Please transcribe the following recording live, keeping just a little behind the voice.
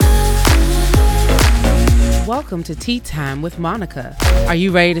welcome to Tea Time with Monica. Are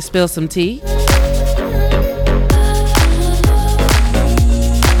you ready to spill some tea?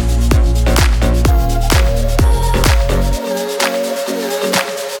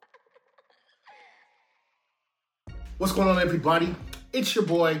 What's going on, everybody? It's your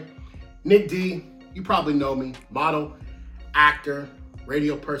boy, Nick D. You probably know me, model, actor,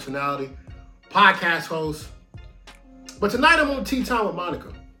 radio personality, podcast host. But tonight I'm on Tea Time with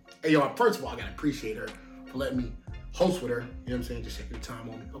Monica. Hey, yo, first of all, I gotta appreciate her for letting me host with her. You know what I'm saying? Just taking the time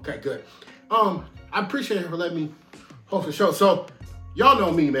on me. Okay, good. I appreciate her for letting me host the show. So, y'all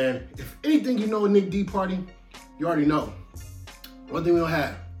know me, man. If anything you know a Nick D party, you already know. One thing we don't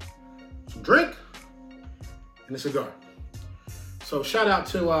have, some drink and a cigar. So shout out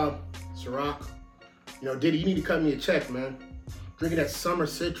to Ciroc. You know, Diddy, you need to cut me a check, man. Drinking that summer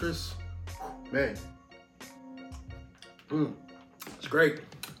citrus, man. It's great.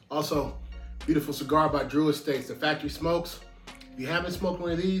 Also, beautiful cigar by Drew Estates, the factory smokes. If you haven't smoked one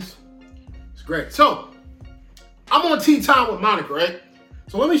of these, it's great. So, I'm on Tea Time with Monica, right?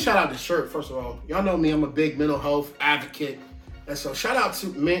 So let me shout out the shirt, first of all. Y'all know me, I'm a big mental health advocate. And so shout out to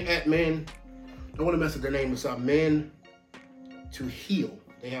Men. Don't want to mess up their name. It's Men to Heal.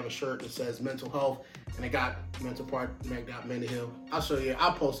 They have a shirt that says mental health, and they got mental part, they got mental heal. I'll show you.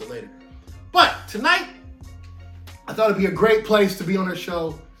 I'll post it later. But tonight, I thought it'd be a great place to be on her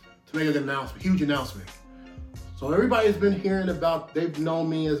show to make an announcement, huge announcement. So everybody's been hearing about, they've known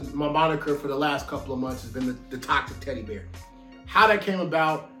me as my moniker for the last couple of months has been the Toxic Teddy Bear. How that came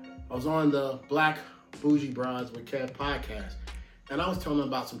about, I was on the Black Bougie Brides with Kev podcast, and I was telling them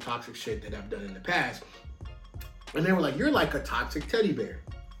about some toxic shit that I've done in the past. And they were like, you're like a toxic teddy bear.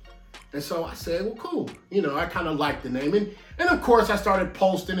 And so I said, well, cool. You know, I kind of liked the name. And of course, I started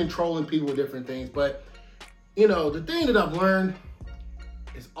posting and trolling people with different things. But, you know, the thing that I've learned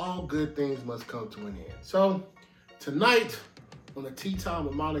is all good things must come to an end. So tonight on the Tea Time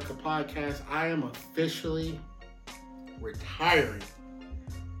with Monica podcast, I am officially retiring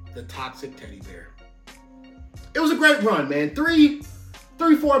the toxic teddy bear. It was a great run, man.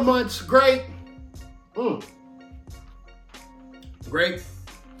 4 months, great.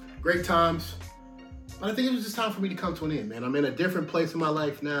 Great times. But I think it was just time for me to come to an end, man. I'm in a different place in my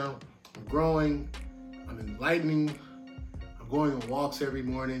life now. I'm growing. I'm enlightening. I'm going on walks every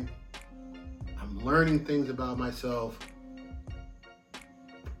morning. I'm learning things about myself.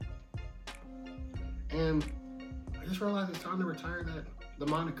 And I just realized it's time to retire the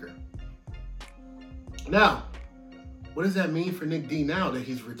moniker. Now, what does that mean for Nick D now that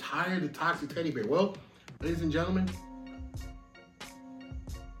he's retired the toxic teddy bear? Well, ladies and gentlemen,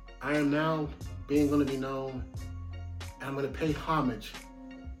 I am now going to be known, and I'm going to pay homage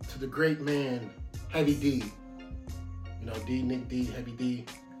to the great man, Heavy D. You know, Nick D, Heavy D.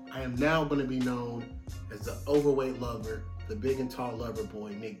 I am now going to be known as the overweight lover, the big and tall lover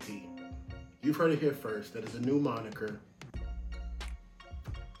boy, Nick D. You've heard it here first. That is a new moniker.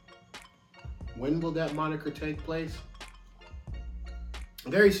 When will that moniker take place?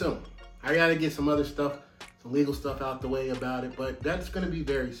 Very soon. I got to get some other stuff, some legal stuff out the way about it, but that's going to be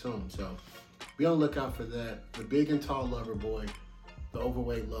very soon. So be on the lookout for that. The big and tall lover boy, the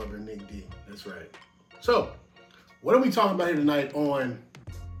overweight lover, Nick D. That's right. So what are we talking about here tonight on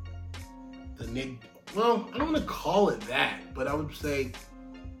the Nick? Well, I don't want to call it that, but I would say,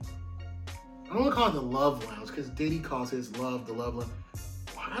 I don't want to call it the Love Lounge because Diddy calls his love the Love Lounge.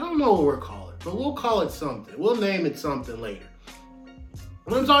 I don't know what we'll call it, but we'll call it something. We'll name it something later.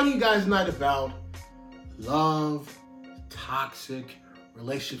 What I'm talking to you guys tonight about love, toxic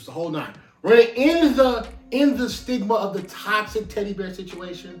relationships, the whole nine. We're gonna end the stigma of the toxic teddy bear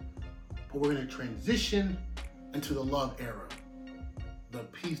situation, but we're gonna transition into the love era,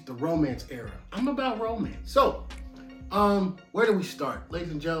 the romance era. I'm about romance. So, where do we start,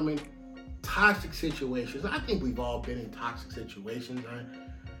 ladies and gentlemen? Toxic situations. I think we've all been in toxic situations.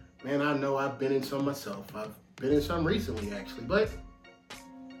 I know I've been in some myself. I've been in some recently, actually, but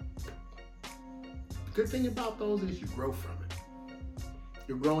the good thing about those is you grow from it.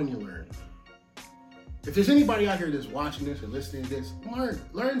 You grow and you learn. If there's anybody out here that's watching this or listening to this,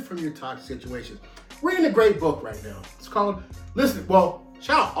 learn from your toxic situations. We're in a great book right now. It's called,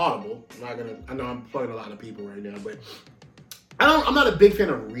 shout out Audible. I know I'm plugging a lot of people right now, but I'm not a big fan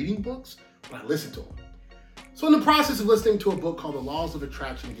of reading books, but I listen to them. So in the process of listening to a book called The Laws of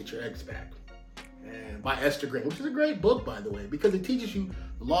Attraction to Get Your Ex Back, and by Esther Grant, which is a great book, by the way, because it teaches you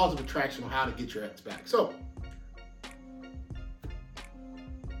the laws of attraction on how to get your ex back. So,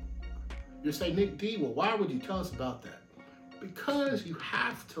 you're saying, Nick D, well, why would you tell us about that? Because you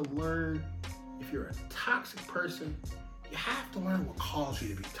have to learn, if you're a toxic person, you have to learn what caused you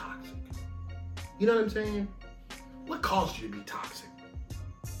to be toxic. You know what I'm saying? What caused you to be toxic?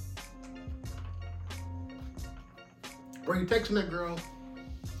 Were you texting that girl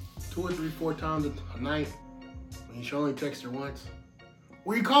 2 or 3, 4 times a night when you should only text her once?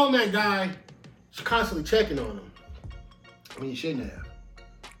 Were you calling that guy, constantly checking on him when you shouldn't have?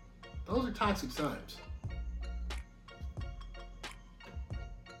 Those are toxic signs.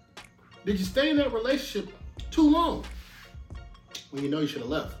 Did you stay in that relationship too long when you know you should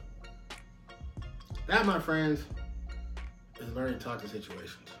have left? That, my friends, is learning toxic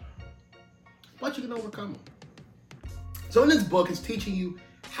situations. But you can overcome them. So in this book, it's teaching you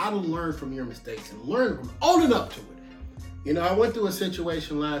how to learn from your mistakes and learn from owning up to it. You know, I went through a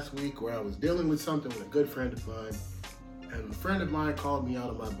situation last week where I was dealing with something with a good friend of mine, and a friend of mine called me out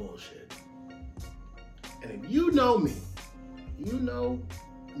on my bullshit. And if you know me, you know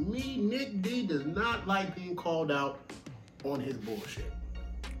me, Nick D, does not like being called out on his bullshit.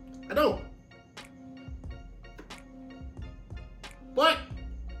 I don't. But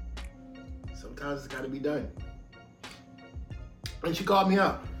sometimes it's got to be done. And she called me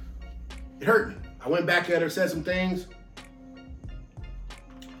out. It hurt me. I went back at her, said some things.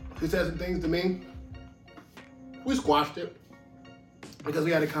 She said some things to me. We squashed it because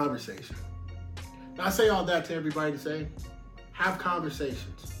we had a conversation. Now, I say all that to everybody to say, have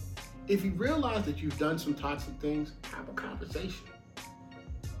conversations. If you realize that you've done some toxic things, have a conversation.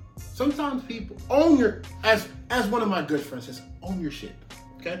 Sometimes people own your, as one of my good friends says, own your shit,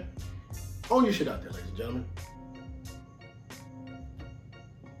 okay? Own your shit out there, ladies and gentlemen.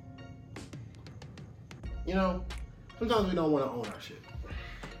 You know, sometimes we don't want to own our shit.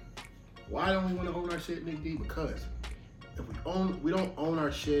 Why don't we want to own our shit, Nick D? Because if we don't own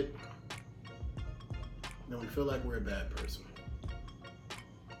our shit, then we feel like we're a bad person.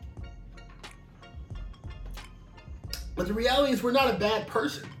 But the reality is we're not a bad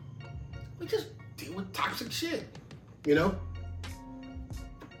person. We just deal with toxic shit, you know?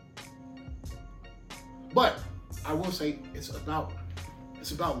 But I will say it's about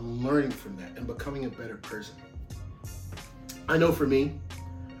learning from that and becoming a better person. I know for me,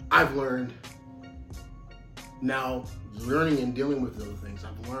 I've learned now, learning and dealing with those things,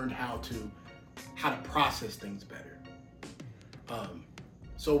 I've learned how to process things better.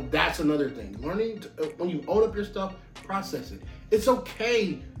 So that's another thing. Learning to, when you own up your stuff, process it. It's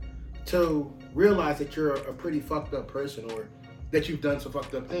okay to realize that you're a pretty fucked up person or that you've done some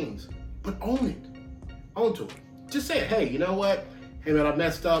fucked up things, but own it. Own to it. Just say, hey, you know what? Hey man, I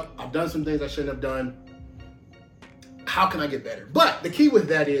messed up. I've done some things I shouldn't have done. How can I get better? But the key with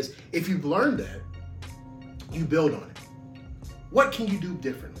that is, if you've learned that, you build on it. What can you do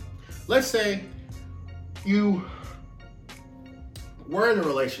differently? Let's say you were in a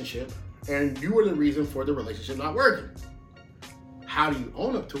relationship and you were the reason for the relationship not working. How do you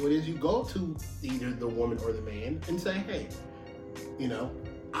own up to it is you go to either the woman or the man and say, hey, you know,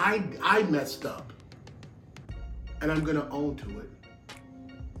 I messed up and I'm gonna own to it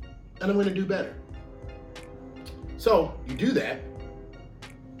and I'm gonna do better. So you do that,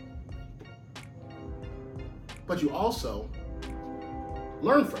 but you also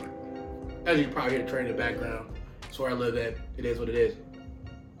learn from it. As you probably hear the train in the background, it's where I live at, it is what it is.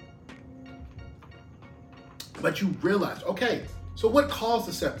 But you realize, okay, so what caused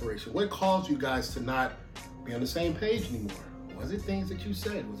the separation? What caused you guys to not be on the same page anymore? Was it things that you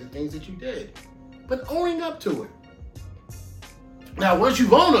said? Was it things that you did? But owning up to it. Now, once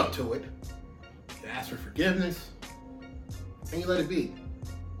you've owned up to it, you ask for forgiveness and you let it be.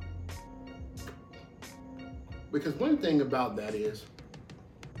 Because one thing about that is,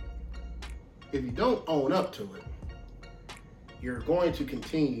 if you don't own up to it, you're going to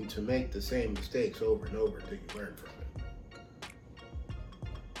continue to make the same mistakes over and over until you learn from it.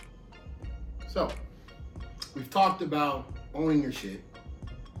 So, we've talked about owning your shit.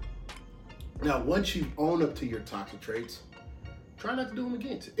 Now, once you own up to your toxic traits, try not to do them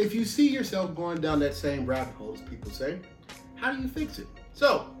again. If you see yourself going down that same rabbit hole, as people say, how do you fix it?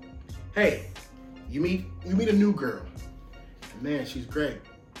 So, hey, you meet a new girl, and man, she's great.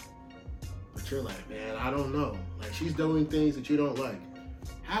 But you're like, man, I don't know. Like, she's doing things that you don't like.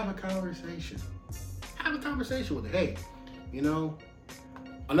 Have a conversation. Have a conversation with her. Hey, you know,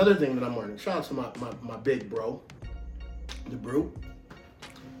 another thing that I'm learning, shout out to my big bro, the brew.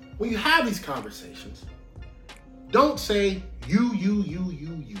 When you have these conversations, don't say you.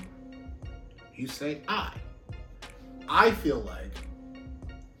 You say I. I feel like,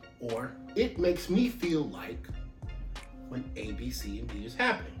 or it makes me feel like when A, B, C, and D is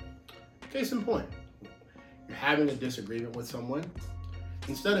happening. Case in point, you're having a disagreement with someone.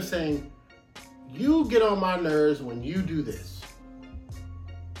 Instead of saying, you get on my nerves when you do this,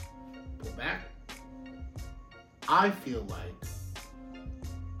 pull back. I feel like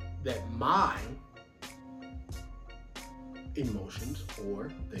that my emotions or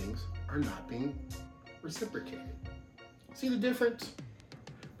things are not being reciprocated. See the difference?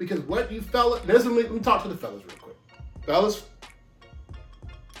 Because what you fellas, let me talk to the fellas real quick. Fellas,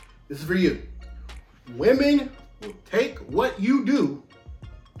 this is for you. Women will take what you do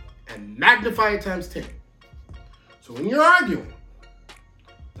and magnify it times 10. So when you're arguing,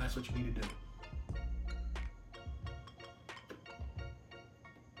 that's what you need to do.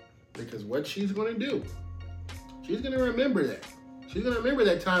 Because what she's going to do, she's going to remember that. She's going to remember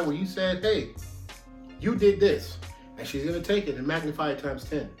that time where you said, hey, you did this. And she's going to take it and magnify it times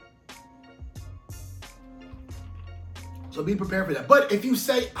 10. So be prepared for that. But if you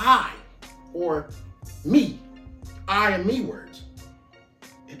say I or me, I and me words,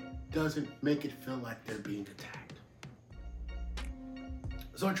 it doesn't make it feel like they're being attacked.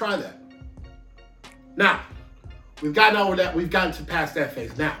 So try that. Now, we've gotten over that. We've gotten to past that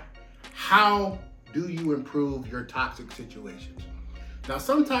phase. Now, how do you improve your toxic situations? Now,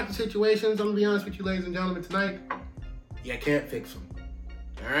 some toxic situations, I'm going to be honest with you, ladies and gentlemen, tonight, you can't fix them.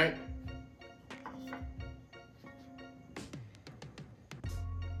 All right?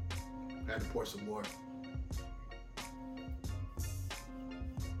 I had to pour some more.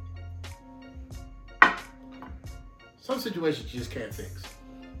 Some situations you just can't fix.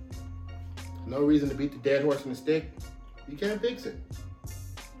 No reason to beat the dead horse in the stick. You can't fix it.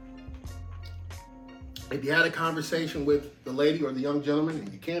 If you had a conversation with the lady or the young gentleman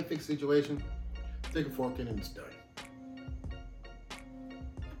and you can't fix the situation, stick a fork in it and it's done.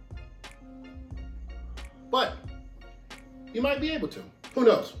 But you might be able to. Who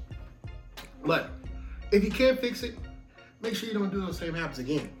knows? But if you can't fix it, make sure you don't do those same habits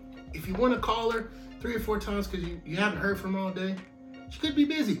again. If you want to call her 3 or 4 times because you haven't heard from her all day, she could be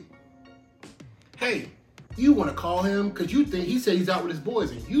busy. Hey, you want to call him because you think he said he's out with his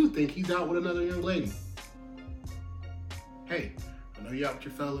boys and you think he's out with another young lady. Hey, I know you're out with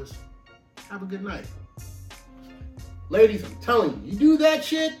your fellas. Have a good night. Ladies, I'm telling you, you do that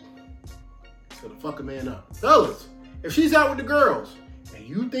shit, it's gonna fuck a man up. Fellas, if she's out with the girls and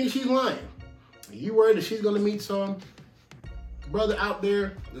you think she's lying, and you worried that she's gonna meet some brother out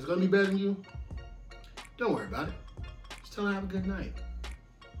there that's gonna be better than you, don't worry about it. Just tell her have a good night.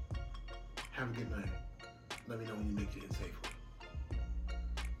 Have a good night. Let me know when you make it in safely.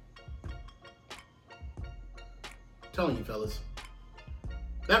 I'm telling you, fellas.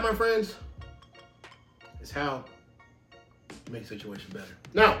 That, my friends, is how you make a situation better.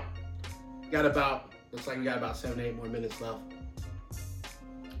 Now, looks like we got about 7 to 8 more minutes left.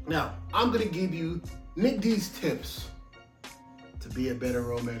 Now, I'm gonna give you Nick D's tips to be a better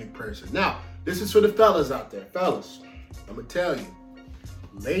romantic person. Now, this is for the fellas out there. Fellas, I'm gonna tell you,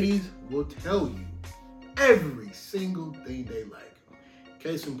 ladies will tell you every single thing they like.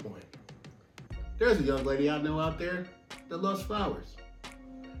 Case in point, there's a young lady I know out there that loves flowers.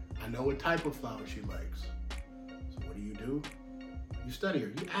 I know what type of flowers she likes. So what do? You study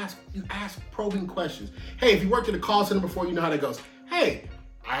her. You ask probing questions. Hey, if you worked at a call center before, you know how that goes. Hey,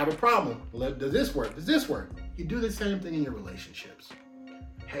 I have a problem. Does this work? Does this work? You do the same thing in your relationships.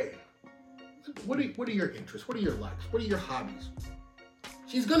 Hey, what are your interests? What are your likes? What are your hobbies?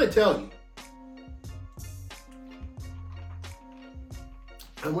 She's gonna tell you.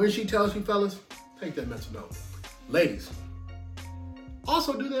 And when she tells you, fellas, take that mental note. Ladies,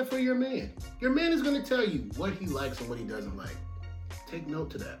 also do that for your man. Your man is gonna tell you what he likes and what he doesn't like. Take note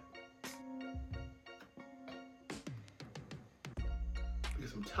to that.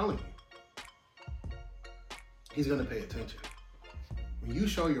 Because I'm telling you, he's gonna pay attention. When you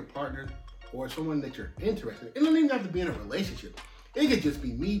show your partner or someone that you're interested in, it doesn't even have to be in a relationship. It could just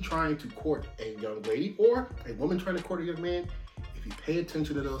be me trying to court a young lady or a woman trying to court a young man. If you pay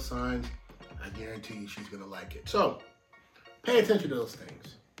attention to those signs, I guarantee you she's gonna like it. So, pay attention to those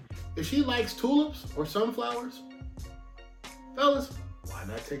things. If she likes tulips or sunflowers, fellas, why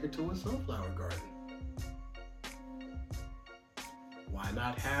not take her to a sunflower garden? Why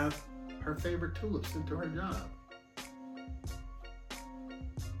not have her favorite tulips into her job?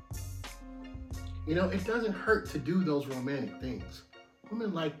 You know, it doesn't hurt to do those romantic things.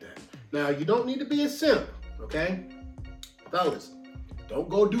 Women like that. Now, you don't need to be a simp, okay? Fellas, don't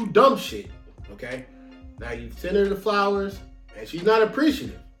go do dumb shit, okay? Now, you send her the flowers, and she's not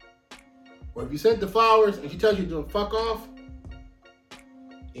appreciative. Or if you sent the flowers, and she tells you to fuck off,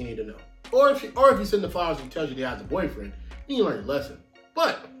 you need to know. Or if you send the flowers and she tells you they has a boyfriend, you need to learn your lesson.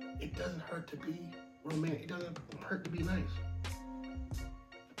 But it doesn't hurt to be romantic. It doesn't hurt to be nice.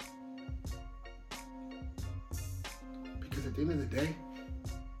 Because at the end of the day,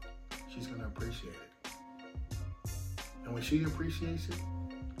 she's going to appreciate it. And when she appreciates it,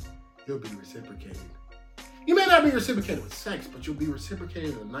 you'll be reciprocated. You may not be reciprocated with sex, but you'll be reciprocated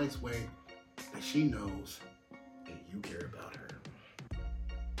in a nice way that she knows that you care about her.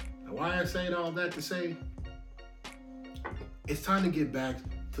 Now, why I say all that to say, it's time to get back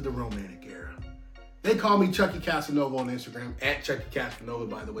to the romantic era. They call me Chucky Casanova on Instagram, at Chucky Casanova,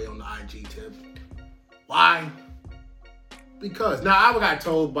 by the way, on the IG tip. Why? Because, now I got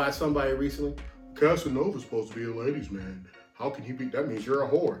told by somebody recently, Casanova's supposed to be a ladies' man. How can you be, that means you're a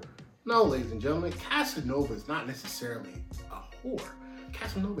whore. No, ladies and gentlemen, Casanova is not necessarily a whore.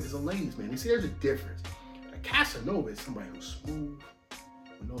 Casanova is a ladies' man. You see, there's a difference. A Casanova is somebody who's smooth,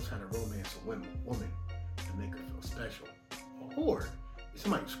 who knows how to romance a woman and make her feel special. A whore is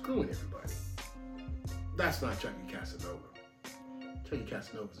somebody who's screwing everybody. That's not Chucky Casanova. Chucky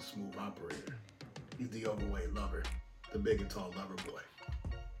Casanova is a smooth operator. He's the overweight lover, the big and tall lover boy.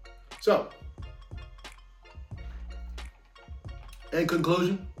 So, in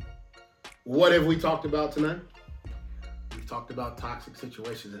conclusion, what have we talked about tonight? We've talked about toxic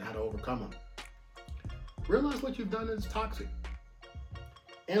situations and how to overcome them. Realize what you've done is toxic.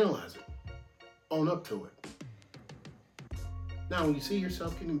 Analyze it. Own up to it. Now, when you see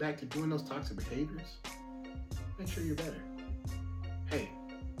yourself getting back to doing those toxic behaviors, make sure you're better. Hey,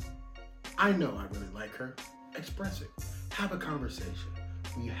 I know I really like her. Express it. Have a conversation.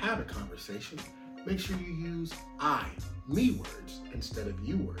 When you have a conversation, make sure you use I, me words instead of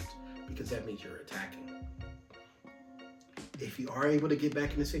you words, because that means you're attacking. If you are able to get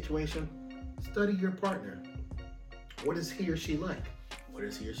back in the situation, study your partner. What does he or she like? What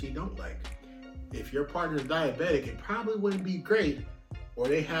does he or she don't like? If your partner is diabetic, it probably wouldn't be great, or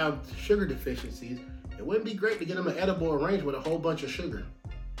they have sugar deficiencies, it wouldn't be great to get them an edible arranged with a whole bunch of sugar.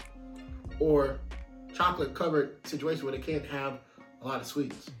 Or chocolate covered situation where they can't have a lot of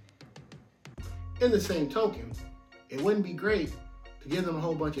sweets. In the same token, it wouldn't be great to give them a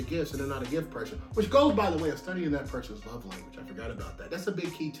whole bunch of gifts and they're not a gift person, which goes, by the way, of studying that person's love language. I forgot about that. That's a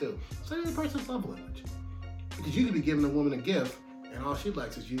big key too. Studying the person's love language. Because you could be giving a woman a gift and all she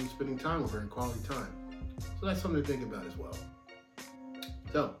likes is you spending time with her in quality time. So that's something to think about as well.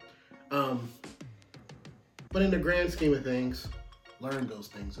 So, but in the grand scheme of things, learn those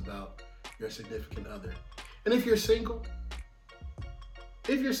things about your significant other. And if you're single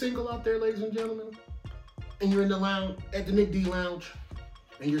out there, ladies and gentlemen, and you're in the lounge, at the Nick D Lounge,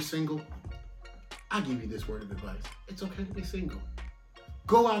 and you're single, I give you this word of advice. It's okay to be single.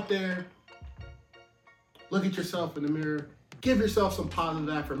 Go out there, look at yourself in the mirror, give yourself some positive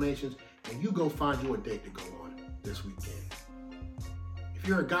affirmations, and you go find you a date to go on this weekend. If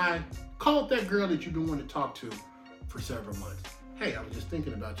you're a guy, call up that girl that you've been wanting to talk to for several months. Hey, I was just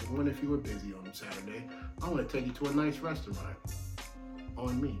thinking about you. I wonder if you were busy on Saturday. I want to take you to a nice restaurant.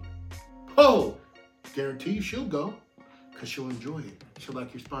 On me. Oh, guarantee you she'll go because she'll enjoy it. She'll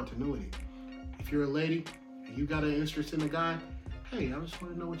like your spontaneity. If you're a lady and you got an interest in a guy, hey, I just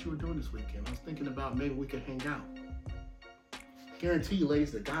want to know what you were doing this weekend. I was thinking about maybe we could hang out. Guarantee you,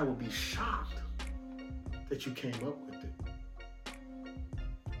 ladies, the guy will be shocked that you came up with it.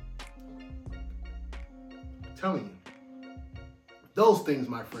 I'm telling you, those things,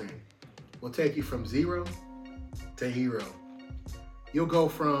 my friend, will take you from zero to hero. You'll go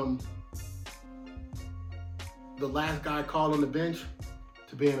from the last guy called on the bench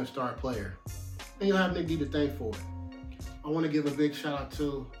to being a star player. And you'll have Nick D to thank for it. I want to give a big shout out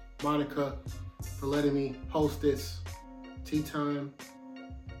to Monica for letting me host this tea time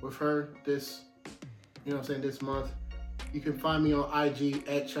with her this month. You can find me on IG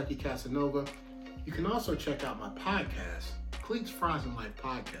at Chucky Casanova. You can also check out my podcast, Cleats, Fries, and Life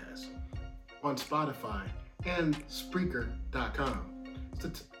Podcast, on Spotify and Spreaker.com.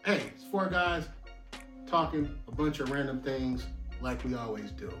 Hey, it's four guys talking a bunch of random things like we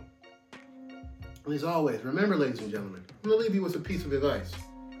always do. And as always, remember, ladies and gentlemen, I'm going to leave you with a piece of advice.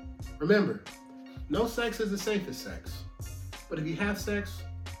 Remember, no sex is the safest sex. But if you have sex,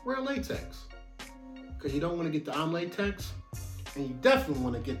 wear latex. Because you don't want to get the I'm latex, and you definitely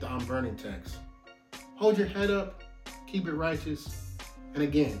want to get the I'm burning text. Hold your head up, keep it righteous, and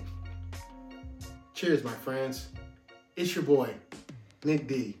again, cheers, my friends. It's your boy, Nick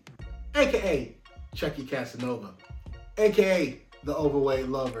D, a.k.a. Chucky Casanova, a.k.a. the overweight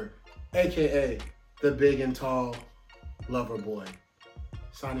lover, a.k.a. the big and tall lover boy.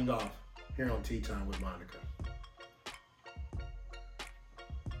 Signing off here on Tea Time with Monica.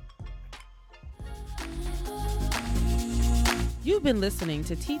 You've been listening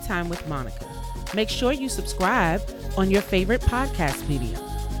to Tea Time with Monica. Make sure you subscribe on your favorite podcast medium.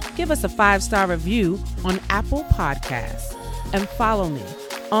 Give us a 5-star review on Apple Podcasts and follow me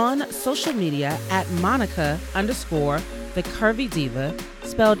on social media at Monica_ The Curvy Diva,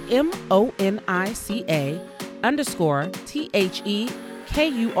 spelled MONICA_THEKURVYDIVA,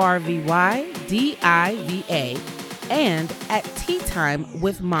 and at Tea Time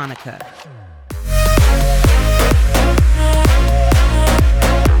with Monica.